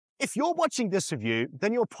If you're watching this review,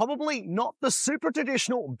 then you're probably not the super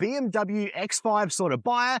traditional BMW X5 sort of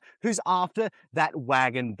buyer who's after that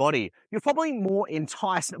wagon body. You're probably more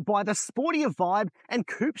enticed by the sportier vibe and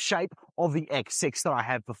coupe shape of the X6 that I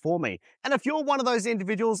have before me. And if you're one of those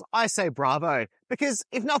individuals, I say bravo, because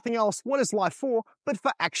if nothing else, what is life for but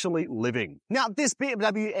for actually living? Now, this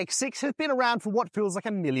BMW X6 has been around for what feels like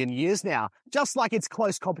a million years now, just like its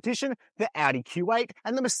close competition, the Audi Q8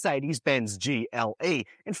 and the Mercedes-Benz GLE.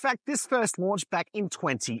 In fact, this first launched back in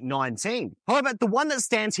 2019. However, the one that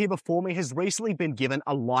stands here before me has recently been given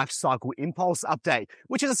a life cycle impulse update,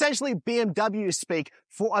 which is essentially BMW speak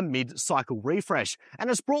for a mid-cycle refresh, and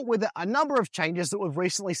it's brought with it a number of changes that we've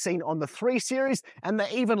recently seen on the 3 Series and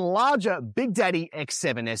the even larger Big Daddy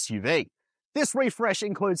X7 SUV. This refresh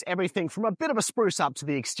includes everything from a bit of a spruce up to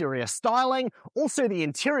the exterior styling, also the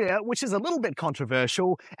interior, which is a little bit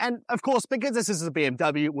controversial, and of course, because this is a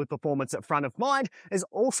BMW with performance at front of mind, there's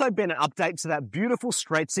also been an update to that beautiful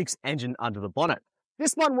straight-six engine under the bonnet.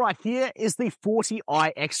 This one right here is the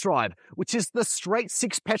 40i xDrive, which is the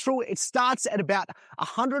straight-six petrol. It starts at about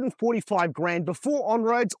 145 grand before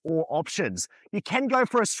on-roads or options. You can go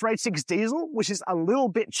for a straight-six diesel, which is a little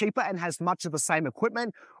bit cheaper and has much of the same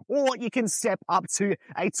equipment, or you can step up to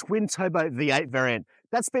a twin-turbo V8 variant.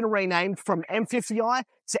 That's been renamed from M50i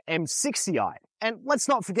to M60i. And let's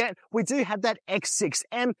not forget, we do have that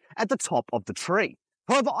X6M at the top of the tree.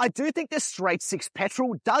 However, I do think this straight-six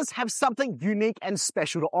petrol does have something unique and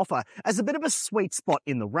special to offer as a bit of a sweet spot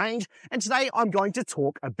in the range, and today I'm going to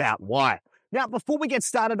talk about why. Now, before we get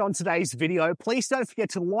started on today's video, please don't forget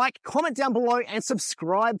to like, comment down below, and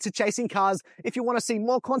subscribe to Chasing Cars if you want to see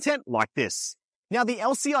more content like this. Now, the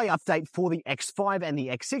LCI update for the X5 and the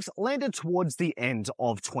X6 landed towards the end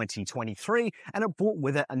of 2023, and it brought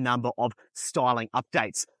with it a number of styling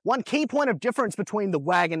updates. One key point of difference between the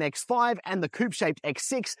wagon X5 and the coupe-shaped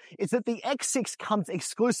X6 is that the X6 comes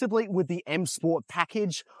exclusively with the M Sport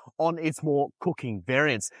package on its more cooking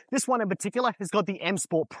variants. This one in particular has got the M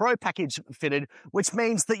Sport Pro package fitted, which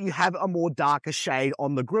means that you have a more darker shade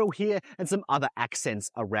on the grille here and some other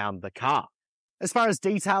accents around the car. As far as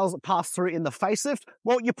details passed through in the facelift,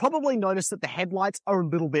 well, you probably noticed that the headlights are a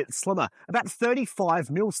little bit slimmer, about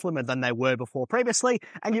 35mm slimmer than they were before previously,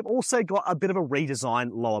 and you've also got a bit of a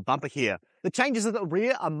redesigned lower bumper here. The changes at the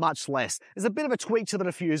rear are much less. There's a bit of a tweak to the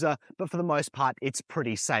diffuser, but for the most part, it's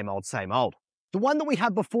pretty same old, same old. The one that we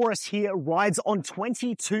have before us here rides on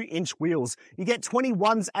 22-inch wheels. You get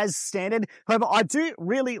 21s as standard. However, I do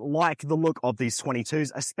really like the look of these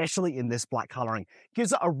 22s, especially in this black coloring.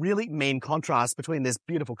 Gives it a really mean contrast between this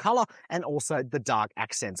beautiful color and also the dark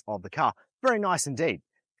accents of the car. Very nice indeed.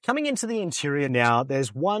 Coming into the interior now,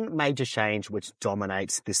 there's one major change which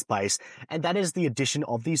dominates this space, and that is the addition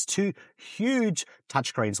of these two huge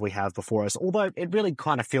touchscreens we have before us, although it really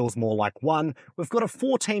kind of feels more like one. We've got a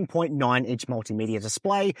 14.9-inch multimedia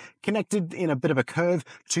display connected in a bit of a curve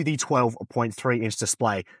to the 12.3-inch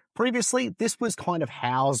display. Previously, this was kind of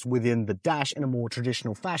housed within the dash in a more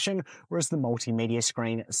traditional fashion, whereas the multimedia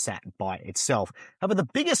screen sat by itself. However, the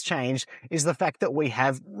biggest change is the fact that we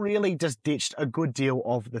have really just ditched a good deal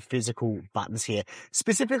of the physical buttons here,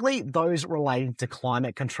 specifically those related to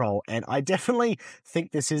climate control. And I definitely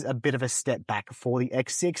think this is a bit of a step back for the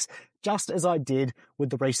X6, just as I did with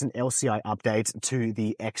the recent LCI updates to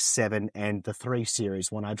the X7 and the 3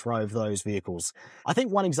 Series when I drove those vehicles. I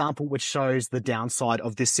think one example which shows the downside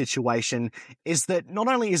of this situation is that not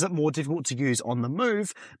only is it more difficult to use on the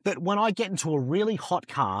move, but when I get into a really hot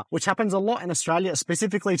car, which happens a lot in Australia,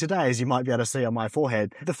 specifically today, as you might be able to see on my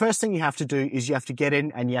forehead, the first thing you have to do is you have to get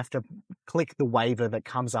in and you have to click the waiver that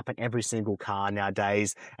comes up in every single car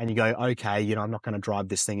nowadays, and you go, okay, you know, I'm not going to drive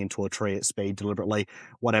this thing into a tree at speed deliberately,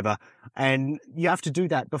 whatever. And you have to do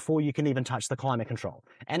that before you can even touch the climate control.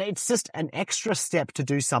 And it's just an extra step to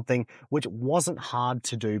do something which wasn't hard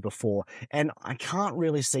to do before. And I can't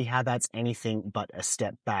really see how that's anything but a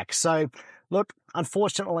step back. So look,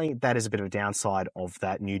 unfortunately, that is a bit of a downside of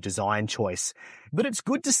that new design choice. But it's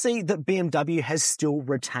good to see that BMW has still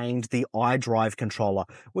retained the iDrive controller,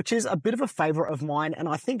 which is a bit of a favorite of mine, and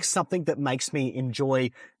I think something that makes me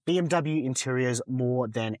enjoy BMW interiors more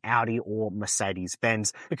than Audi or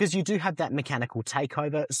Mercedes-Benz, because you do have that mechanical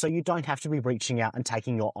takeover, so you don't have to be reaching out and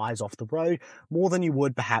taking your eyes off the road more than you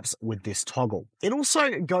would perhaps with this toggle. It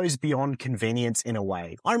also goes beyond convenience in a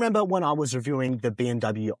way. I remember when I was reviewing the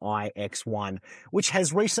BMW iX1, which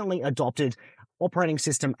has recently adopted operating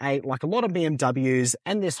system 8 like a lot of BMWs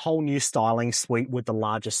and this whole new styling suite with the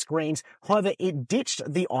larger screens. However, it ditched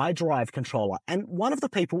the iDrive controller, and one of the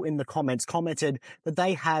people in the comments commented that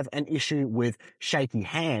they have an issue with shaky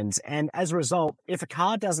hands, and as a result, if a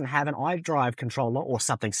car doesn't have an iDrive controller or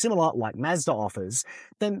something similar like Mazda offers,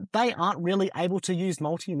 then they aren't really able to use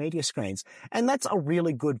multimedia screens. And that's a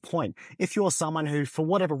really good point. If you're someone who, for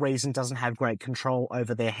whatever reason, doesn't have great control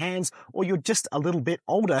over their hands, or you're just a little bit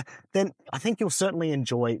older, then I think you'll certainly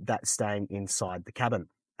enjoy that staying inside the cabin.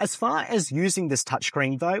 As far as using this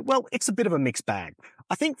touchscreen though, well, it's a bit of a mixed bag.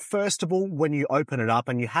 I think first of all, when you open it up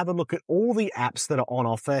and you have a look at all the apps that are on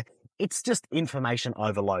offer, it's just information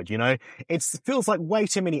overload, you know? It feels like way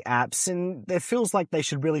too many apps, and it feels like they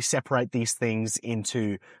should really separate these things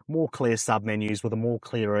into more clear submenus with a more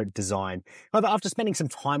clearer design. However, after spending some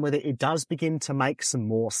time with it, it does begin to make some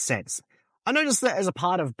more sense. I noticed that as a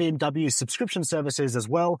part of BMW's subscription services as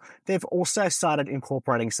well, they've also started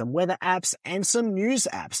incorporating some weather apps and some news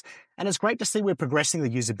apps. And it's great to see we're progressing the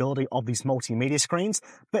usability of these multimedia screens,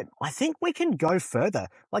 but I think we can go further.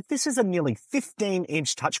 Like, this is a nearly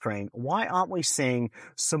 15-inch touchscreen. Why aren't we seeing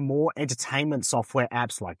some more entertainment software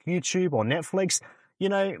apps like YouTube or Netflix? You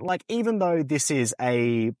know, like, even though this is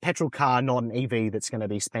a petrol car, not an EV that's going to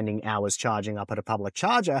be spending hours charging up at a public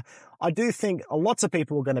charger, I do think lots of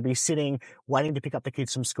people are going to be sitting, waiting to pick up the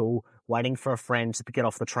kids from school, waiting for a friend to get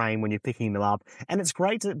off the train when you're picking them up. And it's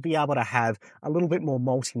great to be able to have a little bit more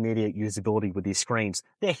multimedia usability with these screens.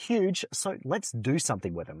 They're huge, so let's do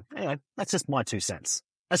something with them. Anyway, that's just my 2 cents.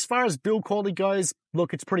 As far as build quality goes,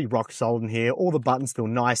 look, it's pretty rock solid in here. All the buttons feel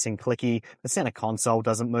nice and clicky. The center console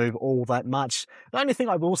doesn't move all that much. The only thing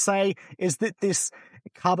I will say is that this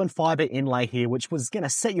carbon fiber inlay here, which was going to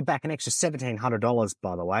set you back an extra $1,700,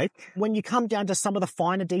 by the way, when you come down to some of the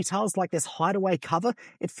finer details like this hideaway cover,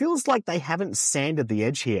 it feels like they haven't sanded the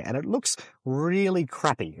edge here, and it looks really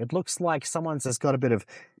crappy. It looks like someone's just got a bit of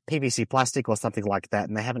PVC plastic or something like that,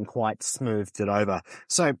 and they haven't quite smoothed it over.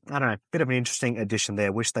 So, I don't know, bit of an interesting addition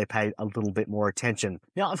there. Wish they paid a little bit more attention.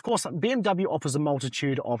 Now, of course, BMW offers a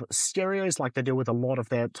multitude of stereos like they do with a lot of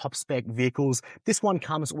their top spec vehicles. This one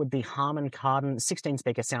comes with the Harman Kardon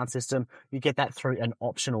 16-speaker sound system. You get that through an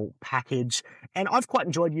optional package, and I've quite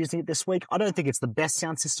enjoyed using it this week. I don't think it's the best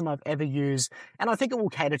sound system I've ever used, and I think it will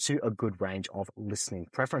cater to a good range of listening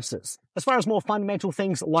preferences. As far as more fundamental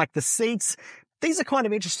things like the seats, these are kind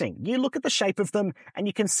of interesting. You look at the shape of them and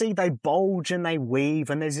you can see they bulge and they weave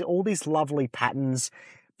and there's all these lovely patterns.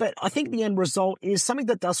 But I think the end result is something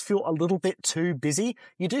that does feel a little bit too busy.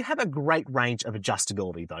 You do have a great range of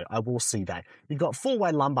adjustability though. I will see that. You've got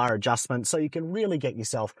 4-way lumbar adjustment, so you can really get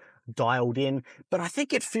yourself dialed in, but I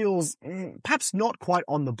think it feels perhaps not quite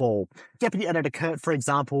on the ball. Deputy Editor Kurt, for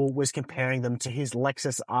example, was comparing them to his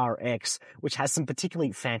Lexus RX, which has some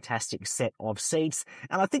particularly fantastic set of seats,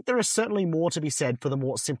 and I think there is certainly more to be said for the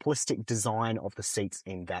more simplistic design of the seats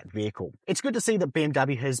in that vehicle. It's good to see that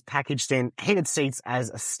BMW has packaged in heated seats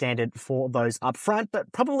as a standard for those up front,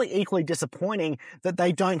 but probably equally disappointing that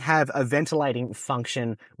they don't have a ventilating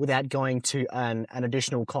function without going to an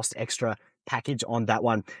additional cost extra package on that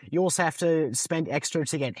one. You also have to spend extra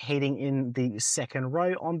to get heating in the second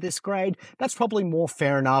row on this grade. That's probably more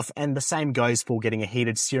fair enough, and the same goes for getting a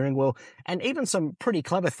heated steering wheel and even some pretty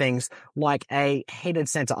clever things like a heated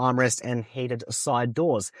center armrest and heated side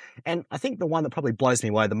doors. And I think the one that probably blows me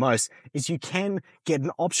away the most is you can get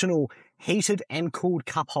an optional heated and cooled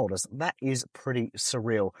cup holders. That is pretty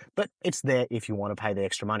surreal, but it's there if you want to pay the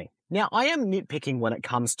extra money. Now, I am nitpicking when it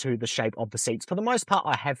comes to the shape of the seats. For the most part,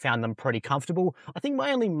 I have found them pretty comfortable. I think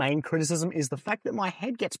my only main criticism is the fact that my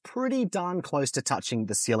head gets pretty darn close to touching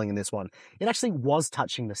the ceiling in this one. It actually was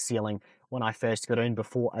touching the ceiling when I first got in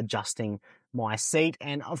before adjusting my seat.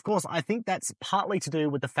 And of course, I think that's partly to do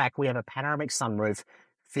with the fact we have a panoramic sunroof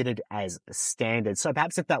fitted as standard. So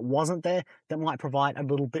perhaps if that wasn't there, that might provide a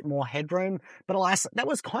little bit more headroom. But alas, that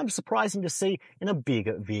was kind of surprising to see in a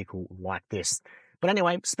bigger vehicle like this. But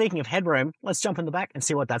anyway, speaking of headroom, let's jump in the back and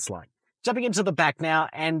see what that's like. Jumping into the back now,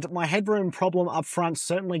 and my headroom problem up front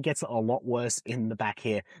certainly gets a lot worse in the back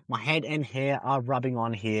here. My head and hair are rubbing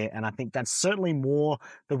on here, and I think that's certainly more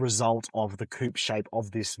the result of the coupe shape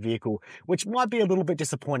of this vehicle, which might be a little bit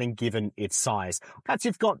disappointing given its size. Perhaps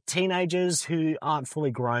you've got teenagers who aren't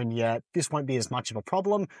fully grown yet, this won't be as much of a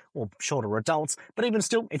problem, or shorter adults, but even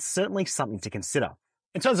still, it's certainly something to consider.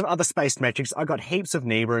 In terms of other space metrics, I got heaps of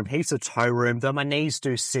knee room, heaps of toe room, though my knees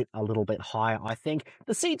do sit a little bit higher, I think.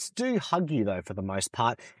 The seats do hug you, though, for the most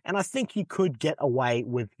part, and I think you could get away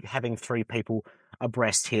with having 3 people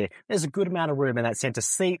abreast here. There's a good amount of room in that center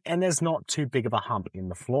seat, and there's not too big of a hump in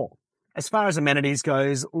the floor. As far as amenities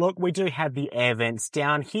goes, look, we do have the air vents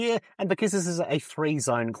down here, and because this is a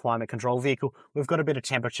 3-zone climate control vehicle, we've got a bit of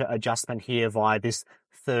temperature adjustment here via this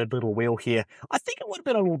third little wheel here. I think it would have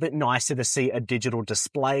been a little bit nicer to see a digital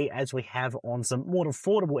display as we have on some more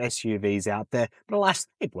affordable SUVs out there, but alas,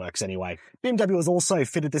 it works anyway. BMW has also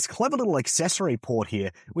fitted this clever little accessory port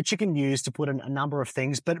here, which you can use to put in a number of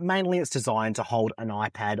things, but mainly it's designed to hold an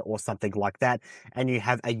iPad or something like that, and you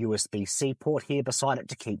have a USB-C port here beside it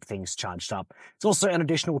to keep things charged up. It's also an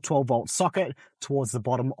additional 12-volt socket towards the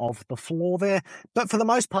bottom of the floor there, but for the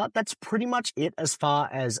most part, that's pretty much it as far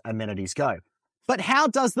as amenities go. But how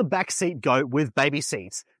does the back seat go with baby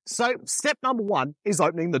seats? So step number 1 is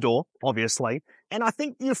opening the door, obviously. And I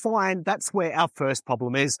think you find that's where our first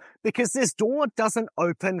problem is, because this door doesn't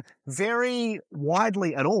open very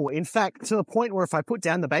widely at all. In fact, to the point where if I put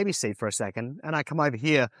down the baby seat for a second and I come over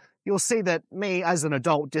here, you'll see that me as an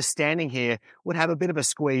adult just standing here would have a bit of a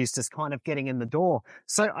squeeze just kind of getting in the door.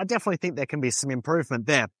 So I definitely think there can be some improvement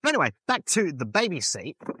there. But anyway, back to the baby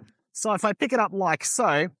seat. So if I pick it up like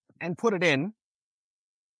so and put it in,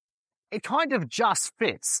 it kind of just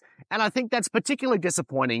fits. And I think that's particularly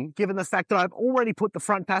disappointing given the fact that I've already put the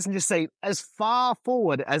front passenger seat as far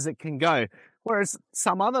forward as it can go. Whereas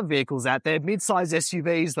some other vehicles out there, mid-size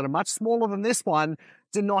SUVs that are much smaller than this one,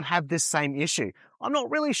 do not have this same issue. I'm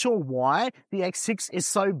not really sure why the X6 is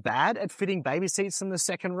so bad at fitting baby seats in the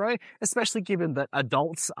second row, especially given that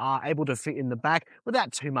adults are able to fit in the back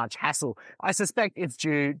without too much hassle. I suspect it's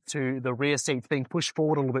due to the rear seats being pushed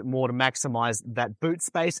forward a little bit more to maximize that boot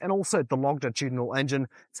space, and also the longitudinal engine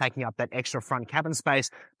taking up that extra front cabin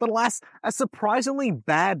space. But alas, a surprisingly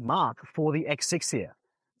bad mark for the X6 here.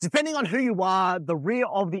 Depending on who you are, the rear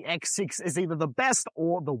of the X6 is either the best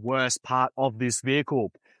or the worst part of this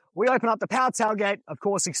vehicle. We open up the power tailgate, of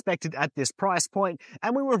course expected at this price point,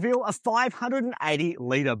 and we reveal a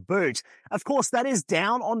 580-litre boot. Of course, that is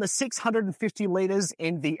down on the 650 litres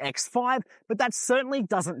in the X5, but that certainly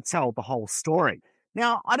doesn't tell the whole story.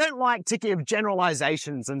 Now, I don't like to give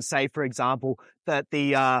generalizations and say, for example, that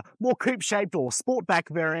the more coupe-shaped or sportback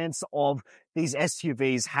variants of these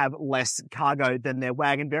SUVs have less cargo than their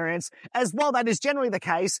wagon variants. As well, that is generally the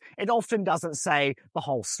case, it often doesn't say the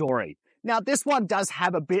whole story. Now, this one does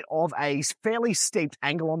have a bit of a fairly steep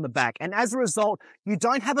angle on the back, and as a result, you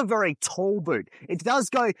don't have a very tall boot. It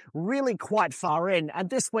does go really quite far in,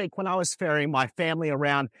 and this week when I was ferrying my family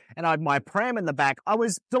around and I had my pram in the back, I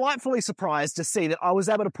was delightfully surprised to see that I was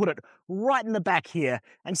able to put it right in the back here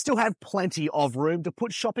and still have plenty of room to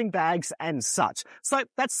put shopping bags and such. So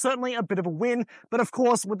that's certainly a bit of a win, but of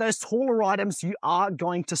course, with those taller items, you are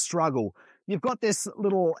going to struggle. You've got this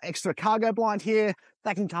little extra cargo blind here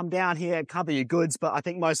that can come down here, cover your goods, but I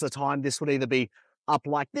think most of the time this would either be up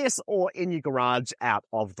like this or in your garage out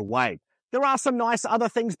of the way. There are some nice other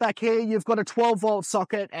things back here. You've got a 12-volt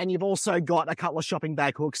socket and you've also got a couple of shopping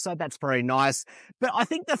bag hooks, so that's very nice. But I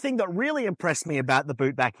think the thing that really impressed me about the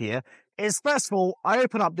boot back here is, first of all, I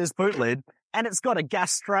open up this boot lid and it's got a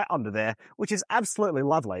gas strap under there, which is absolutely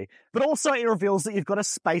lovely. But also it reveals that you've got a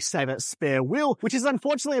space saver spare wheel, which is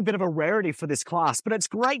unfortunately a bit of a rarity for this class, but it's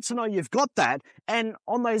great to know you've got that. And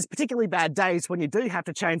on those particularly bad days when you do have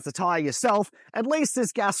to change the tire yourself, at least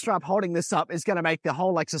this gas strap holding this up is going to make the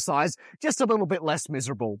whole exercise just a little bit less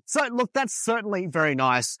miserable. So look, that's certainly very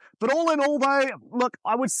nice. But all in all though, look,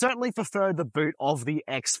 I would certainly prefer the boot of the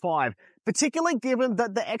X5. Particularly given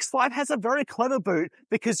that the X5 has a very clever boot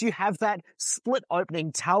because you have that split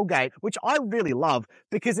opening tailgate, which I really love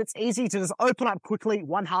because it's easy to just open up quickly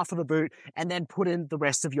one half of the boot and then put in the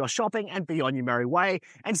rest of your shopping and be on your merry way,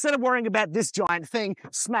 instead of worrying about this giant thing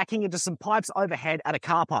smacking into some pipes overhead at a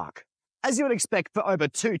car park. As you would expect for over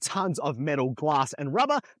 2 tons of metal, glass and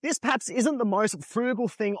rubber, this perhaps isn't the most frugal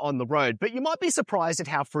thing on the road, but you might be surprised at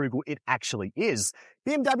how frugal it actually is.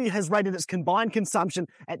 BMW has rated its combined consumption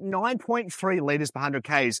at 9.3 litres per 100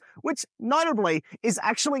 Ks, which notably is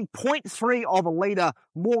actually 0.3 of a litre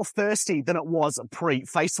more thirsty than it was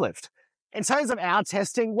pre-facelift. In terms of our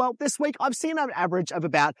testing, well, this week I've seen an average of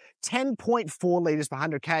about 10.4 litres per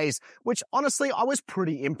 100 Ks, which honestly I was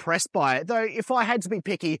pretty impressed by it. Though if I had to be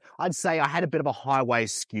picky, I'd say I had a bit of a highway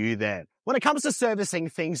skew there. When it comes to servicing,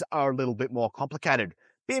 things are a little bit more complicated.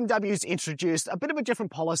 BMW's introduced a bit of a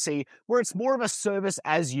different policy where it's more of a service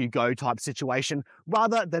as you go type situation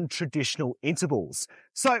rather than traditional intervals.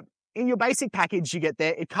 So In your basic package you get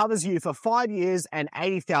there, it covers you for 5 years and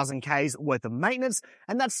 80,000 Ks worth of maintenance,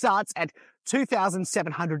 and that starts at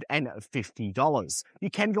 $2,750. You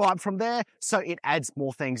can go up from there, so it adds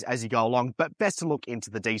more things as you go along, but best to look into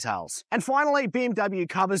the details. And finally, BMW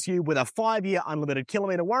covers you with a 5-year unlimited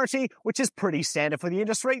kilometer warranty, which is pretty standard for the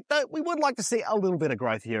industry, though we would like to see a little bit of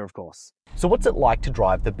growth here, of course. So what's it like to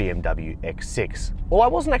drive the BMW X6? Well, I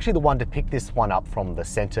wasn't actually the one to pick this one up from the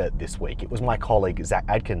centre this week. It was my colleague, Zach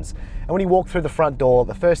Adkins. And when he walked through the front door,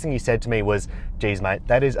 the first thing he said to me was, "Geez, mate,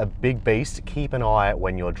 that is a big beast. Keep an eye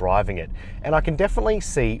when you're driving it." And I can definitely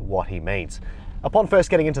see what he means. Upon first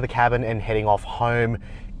getting into the cabin and heading off home,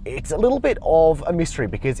 it's a little bit of a mystery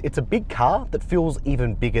because it's a big car that feels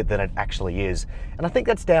even bigger than it actually is. And I think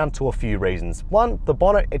that's down to a few reasons. One, the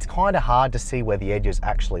bonnet, it's kind of hard to see where the edges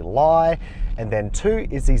actually lie. And then two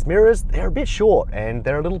is these mirrors, they're a bit short and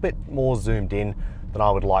they're a little bit more zoomed in than I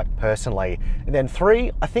would like personally. And then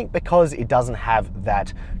three, I think because it doesn't have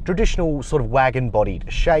that traditional sort of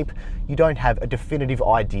wagon-bodied shape, you don't have a definitive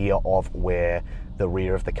idea of where the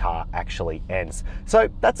rear of the car actually ends. So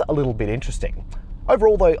that's a little bit interesting.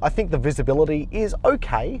 Overall though, I think the visibility is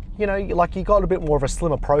okay. You know, like you got a bit more of a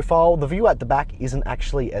slimmer profile. The view at the back isn't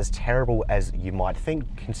actually as terrible as you might think,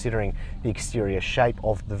 considering the exterior shape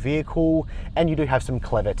of the vehicle. And you do have some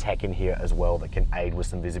clever tech in here as well that can aid with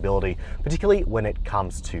some visibility, particularly when it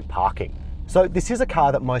comes to parking. So this is a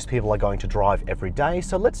car that most people are going to drive every day.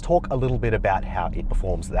 So let's talk a little bit about how it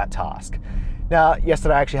performs that task. Now,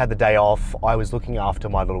 yesterday I actually had the day off. I was looking after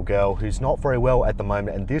my little girl who's not very well at the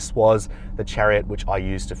moment, and this was the chariot which I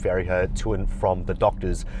used to ferry her to and from the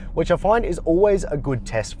doctors, which I find is always a good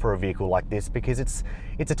test for a vehicle like this because it's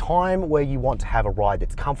a time where you want to have a ride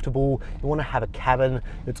that's comfortable, you want to have a cabin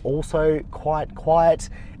that's also quite quiet.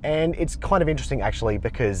 And it's kind of interesting actually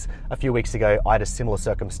because a few weeks ago I had a similar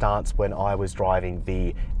circumstance when I was driving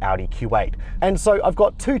the Audi Q8. And so I've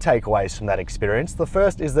got two takeaways from that experience. The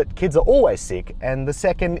first is that kids are always sick, and the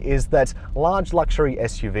second is that large luxury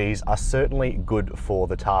SUVs are certainly good for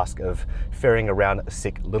the task of ferrying around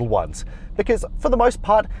sick little ones. Because for the most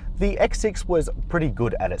part, the X6 was pretty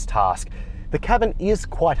good at its task. The cabin is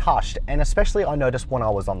quite hushed, and especially I noticed when I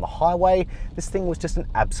was on the highway, this thing was just an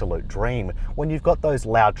absolute dream. When you've got those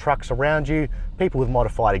loud trucks around you, people with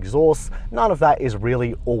modified exhausts, none of that is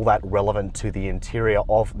really all that relevant to the interior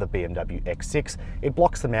of the BMW X6. It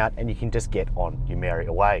blocks them out and you can just get on your merry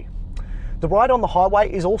way. The ride on the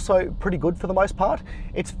highway is also pretty good for the most part.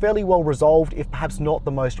 It's fairly well resolved, if perhaps not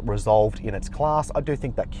the most resolved in its class. I do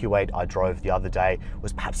think that Q8 I drove the other day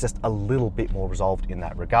was perhaps just a little bit more resolved in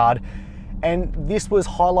that regard. And this was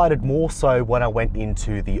highlighted more so when I went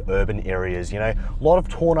into the urban areas, you know, a lot of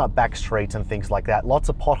torn up back streets and things like that, lots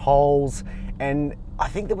of potholes, and I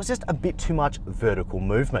think there was just a bit too much vertical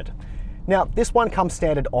movement. Now, this one comes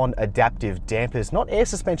standard on adaptive dampers, not air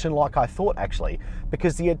suspension like I thought actually,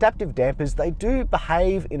 because the adaptive dampers, they do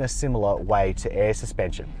behave in a similar way to air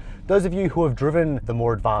suspension. Those of you who have driven the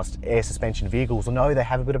more advanced air suspension vehicles will know they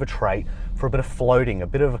have a bit of a trait for a bit of floating, a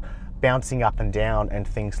bit of bouncing up and down and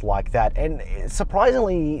things like that. And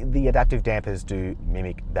surprisingly, the adaptive dampers do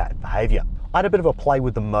mimic that behavior. I had a bit of a play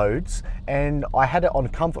with the modes, and I had it on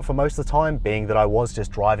comfort for most of the time, being that I was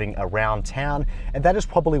just driving around town, and that is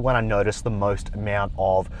probably when I noticed the most amount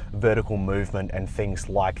of vertical movement and things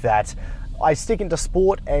like that. I stick into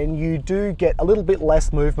sport and you do get a little bit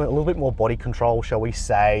less movement, a little bit more body control, shall we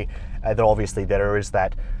say. Though obviously there is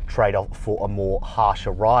that trade-off for a more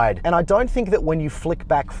harsher ride. And I don't think that when you flick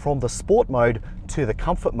back from the sport mode to the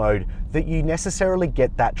comfort mode that you necessarily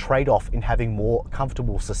get that trade-off in having more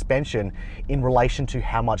comfortable suspension in relation to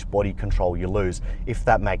how much body control you lose, if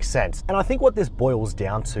that makes sense. And I think what this boils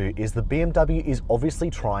down to is the BMW is obviously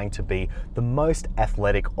trying to be the most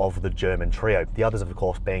athletic of the German trio. The others, of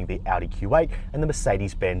course, being the Audi Q8 and the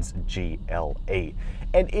Mercedes-Benz GLE.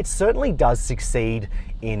 And it certainly does succeed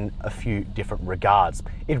in a few different regards.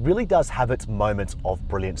 It really does have its moments of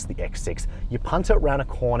brilliance, the X6. You punt it around a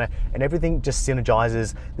corner and everything just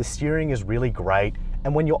synergizes. The steering is really great.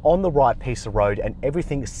 And when you're on the right piece of road and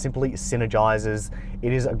everything simply synergizes,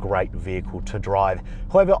 it is a great vehicle to drive.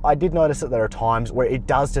 However, I did notice that there are times where it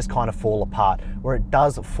does just kind of fall apart, where it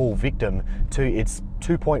does fall victim to its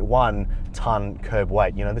 2.1 ton curb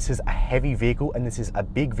weight. You know, this is a heavy vehicle and this is a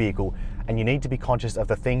big vehicle, and you need to be conscious of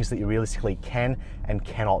the things that you realistically can and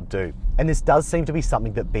cannot do. And this does seem to be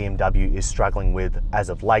something that BMW is struggling with as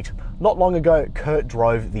of late. Not long ago, Kurt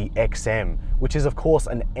drove the XM, which is of course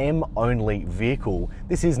an M-only vehicle.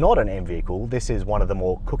 This is not an M vehicle, this is one of the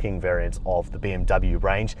more cooking variants of the BMW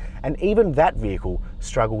range, and even that vehicle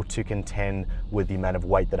struggled to contend with the amount of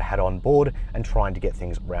weight that it had on board and trying to get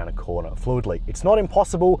things around a corner fluidly. It's not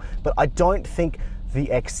impossible, but I don't think the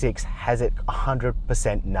X6 has it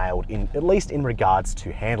 100% nailed, at least in regards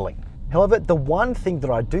to handling. However, the one thing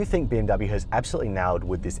that I do think BMW has absolutely nailed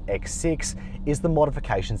with this X6 is the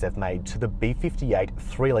modifications they've made to the B58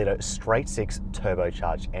 3-litre straight-six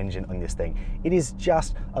turbocharged engine on this thing. It is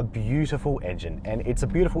just a beautiful engine, and it's a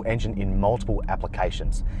beautiful engine in multiple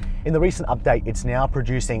applications. In the recent update, it's now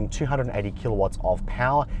producing 280 kilowatts of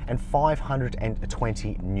power and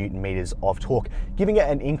 520 newton meters of torque, giving it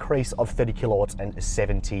an increase of 30 kilowatts and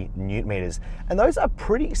 70 newton meters. And those are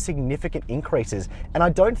pretty significant increases, and I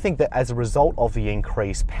don't think that as a result of the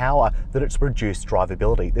increased power that it's reduced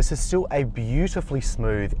drivability. This is still a beautifully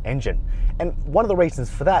smooth engine. And one of the reasons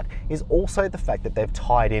for that is also the fact that they've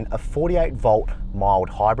tied in a 48-volt mild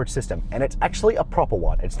hybrid system, and it's actually a proper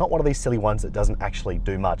one. It's not one of these silly ones that doesn't actually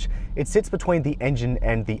do much. It sits between the engine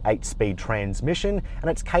and the 8-speed transmission, and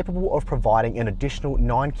it's capable of providing an additional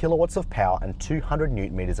 9 kilowatts of power and 200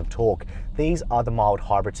 newton meters of torque. These are the mild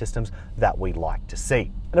hybrid systems that we like to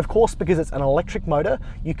see. And of course, because it's an electric motor,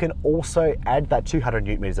 you can also add that 200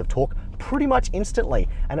 newton meters of torque pretty much instantly,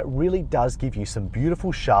 and it really does give you some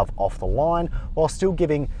beautiful shove off the line while still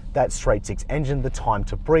giving that straight-six engine the time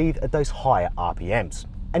to breathe at those higher RPMs.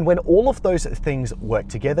 And when all of those things work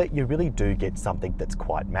together, you really do get something that's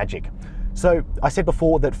quite magic. So I said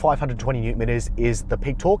before that 520 newton meters is the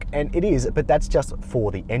peak torque, and it is, but that's just for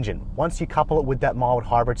the engine. Once you couple it with that mild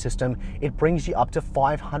hybrid system, it brings you up to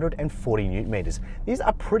 540 newton meters. These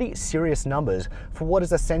are pretty serious numbers for what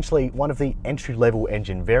is essentially one of the entry-level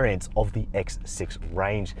engine variants of the X6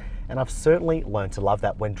 range, and I've certainly learned to love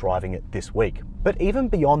that when driving it this week. But even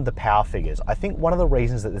beyond the power figures, I think one of the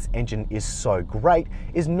reasons that this engine is so great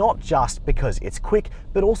is not just because it's quick,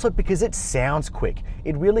 but also because it sounds quick.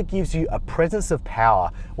 It really gives you a presence of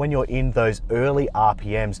power when you're in those early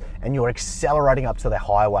RPMs and you're accelerating up to the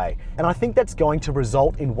highway. And I think that's going to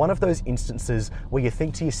result in one of those instances where you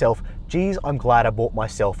think to yourself, geez, I'm glad I bought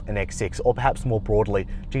myself an X6, or perhaps more broadly,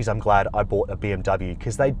 geez, I'm glad I bought a BMW,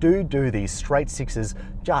 because they do these straight sixes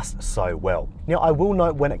just so well. Now, I will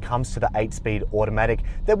note when it comes to the 8-speed automatic,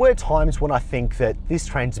 there were times when I think that this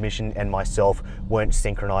transmission and myself weren't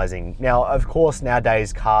synchronizing. Now, of course,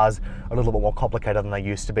 nowadays cars are a little bit more complicated than they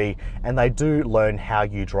used to be, and they do learn how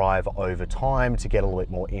you drive over time to get a little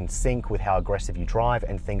bit more in sync with how aggressive you drive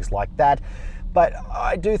and things like that. But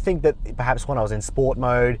I do think that perhaps when I was in sport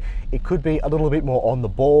mode, it could be a little bit more on the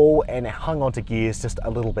ball and it hung onto gears just a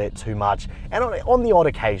little bit too much. And on the odd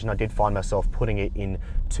occasion, I did find myself putting it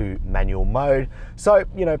into manual mode. So,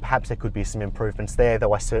 you know, perhaps there could be some improvements there,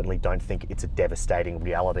 though I certainly don't think it's a devastating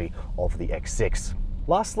reality of the X6.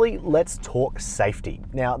 Lastly, let's talk safety.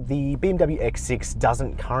 Now, the BMW X6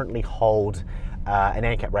 doesn't currently hold an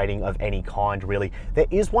ANCAP rating of any kind, really. There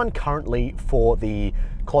is one currently for the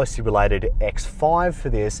closely related X5 for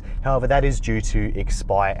this. However, that is due to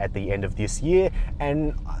expire at the end of this year,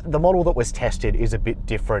 and the model that was tested is a bit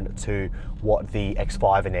different to what the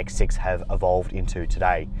X5 and X6 have evolved into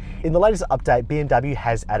today. In the latest update, BMW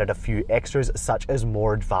has added a few extras, such as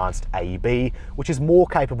more advanced AEB, which is more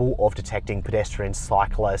capable of detecting pedestrians,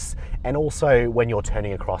 cyclists, and also when you're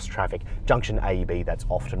turning across traffic, junction AEB, that's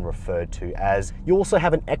often referred to as. You also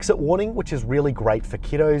have an exit warning, which is really great for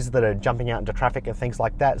kiddos that are jumping out into traffic and things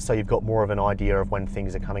like that, so you've got more of an idea of when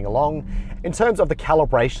things are coming along. In terms of the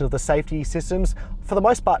calibration of the safety systems, for the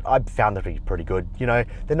most part, I've found them to be pretty good. You know,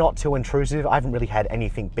 they're not too intrusive. I haven't really had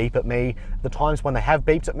anything beep at me. The times when they have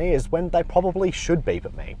beeped at me is when they probably should beep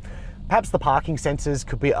at me. Perhaps the parking sensors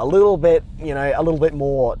could be a little bit, you know, a little bit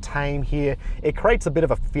more tame here. It creates a bit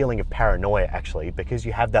of a feeling of paranoia, actually, because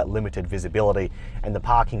you have that limited visibility and the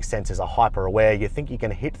parking sensors are hyper aware. You think you're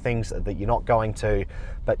going to hit things that you're not going to,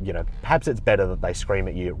 but, you know, perhaps it's better that they scream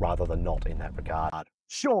at you rather than not in that regard.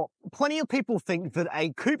 Sure, plenty of people think that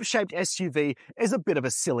a coupe-shaped SUV is a bit of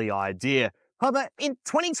a silly idea. However, in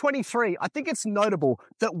 2023, I think it's notable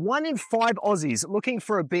that 1 in 5 Aussies looking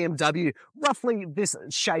for a BMW, roughly this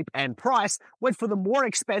shape and price, went for the more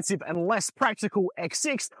expensive and less practical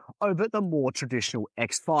X6 over the more traditional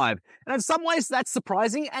X5. And in some ways, that's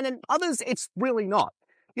surprising, and in others, it's really not.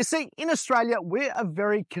 You see, in Australia, we're a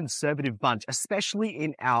very conservative bunch, especially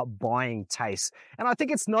in our buying tastes. And I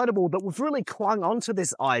think it's notable that we've really clung on to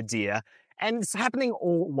this idea, and it's happening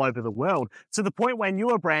all over the world, to the point where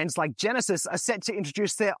newer brands like Genesis are set to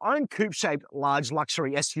introduce their own coupe-shaped large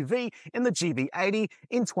luxury SUV in the GV80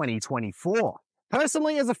 in 2024.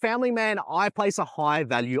 Personally, as a family man, I place a high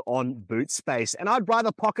value on boot space, and I'd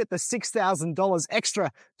rather pocket the $6,000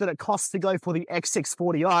 extra that it costs to go for the X6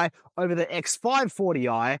 40i over the X5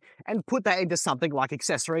 40i and put that into something like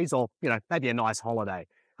accessories or, maybe a nice holiday.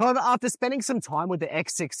 However, after spending some time with the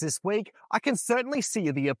X6 this week, I can certainly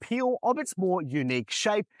see the appeal of its more unique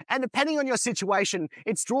shape, and depending on your situation,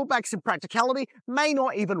 its drawbacks and practicality may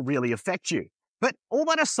not even really affect you. But all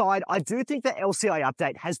that aside, I do think the LCI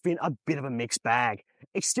update has been a bit of a mixed bag.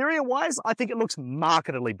 Exterior-wise, I think it looks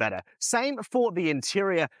markedly better. Same for the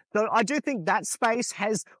interior, though I do think that space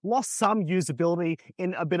has lost some usability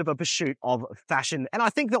in a bit of a pursuit of fashion. And I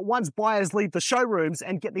think that once buyers leave the showrooms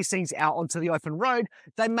and get these things out onto the open road,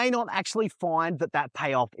 they may not actually find that that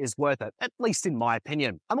payoff is worth it, at least in my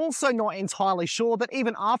opinion. I'm also not entirely sure that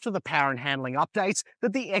even after the power and handling updates,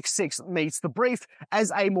 that the X6 meets the brief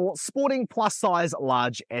as a more sporting plus-size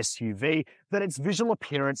large SUV that its visual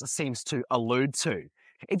appearance seems to allude to.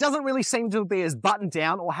 It doesn't really seem to be as buttoned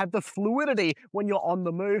down or have the fluidity when you're on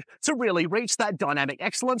the move to really reach that dynamic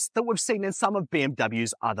excellence that we've seen in some of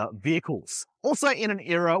BMW's other vehicles. Also, in an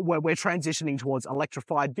era where we're transitioning towards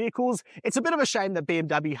electrified vehicles, it's a bit of a shame that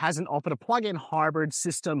BMW hasn't offered a plug-in hybrid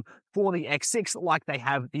system for the X6 like they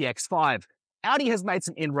have the X5. Audi has made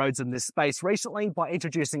some inroads in this space recently by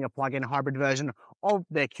introducing a plug-in hybrid version of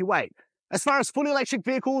their Q8. As far as fully electric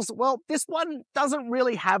vehicles, well, this one doesn't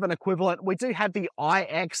really have an equivalent. We do have the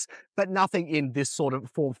iX, but nothing in this sort of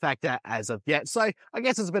form factor as of yet. So I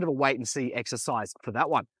guess it's a bit of a wait and see exercise for that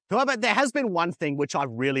one. However, there has been one thing which I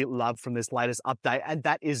really love from this latest update, and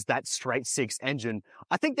that is that straight six engine.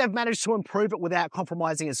 I think they've managed to improve it without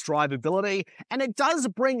compromising its drivability, and it does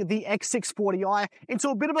bring the X6 40i into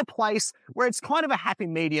a bit of a place where it's kind of a happy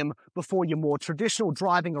medium before your more traditional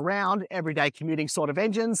driving around, everyday commuting sort of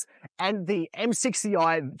engines, and the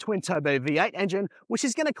M60i twin-turbo V8 engine, which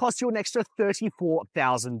is going to cost you an extra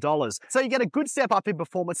 $34,000. So you get a good step up in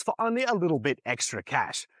performance for only a little bit extra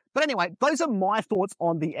cash. But anyway, those are my thoughts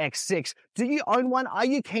on the X6. Do you own one? Are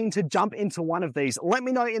you keen to jump into one of these? Let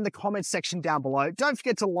me know in the comments section down below. Don't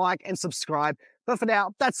forget to like and subscribe. But for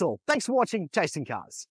now, that's all. Thanks for watching Chasing Cars.